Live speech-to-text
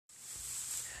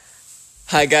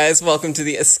Hi guys, welcome to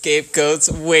the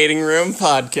Scapegoats Waiting Room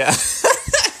podcast.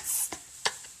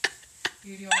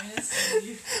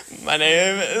 My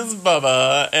name is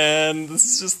Bubba, and this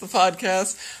is just the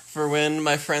podcast for when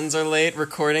my friends are late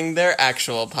recording their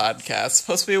actual podcast. It's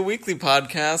supposed to be a weekly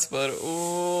podcast, but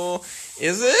ooh,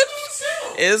 is it?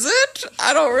 Is it?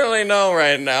 I don't really know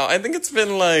right now. I think it's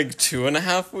been like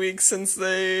 2.5 weeks since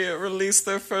they released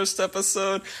their first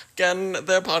episode. Again,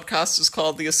 their podcast is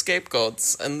called The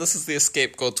Scapegoats, and this is the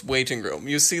Scapegoats Waiting Room.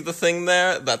 You see the thing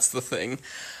there? That's the thing.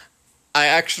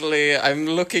 I'm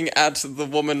looking at the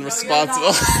woman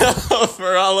responsible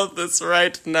for all of this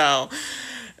right now.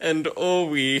 And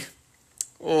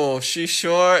she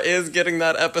sure is getting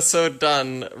that episode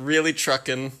done. Really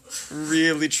trucking.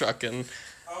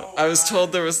 I was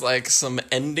told there was like some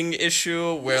ending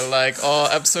issue where like,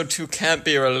 episode 2 can't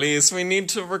be released. We need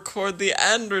to record the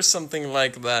end or something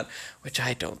like that. Which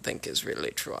I don't think is really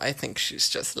true. I think she's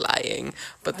just lying,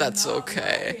 but that's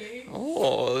okay. Lying.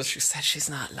 Oh, she said she's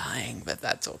not lying, but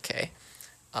that's okay.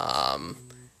 I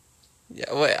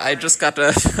just got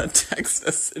a text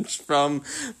message from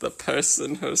the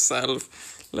person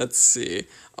herself. Let's see.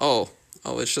 Oh,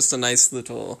 it's just a nice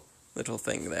little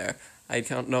thing there. I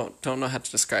don't know how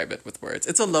to describe it with words.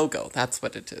 It's a logo. That's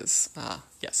what it is.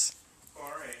 Yes.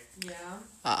 Yeah.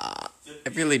 I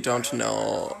really don't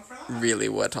know really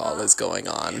what all is going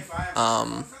on.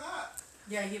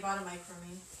 Yeah, he bought a mic for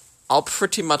me. I'll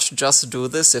pretty much just do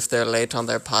this if they're late on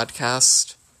their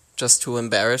podcast, just to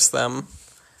embarrass them,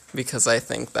 because I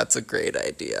think that's a great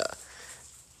idea.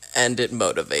 And it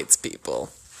motivates people.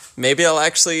 Maybe I'll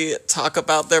actually talk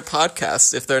about their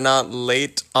podcast if they're not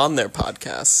late on their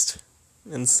podcast,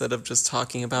 instead of just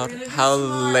talking about how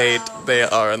late they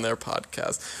are on their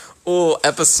podcast.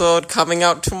 Episode coming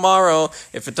out tomorrow.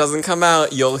 If it doesn't come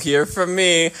out, you'll hear from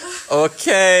me.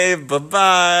 Okay,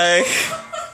 bye-bye.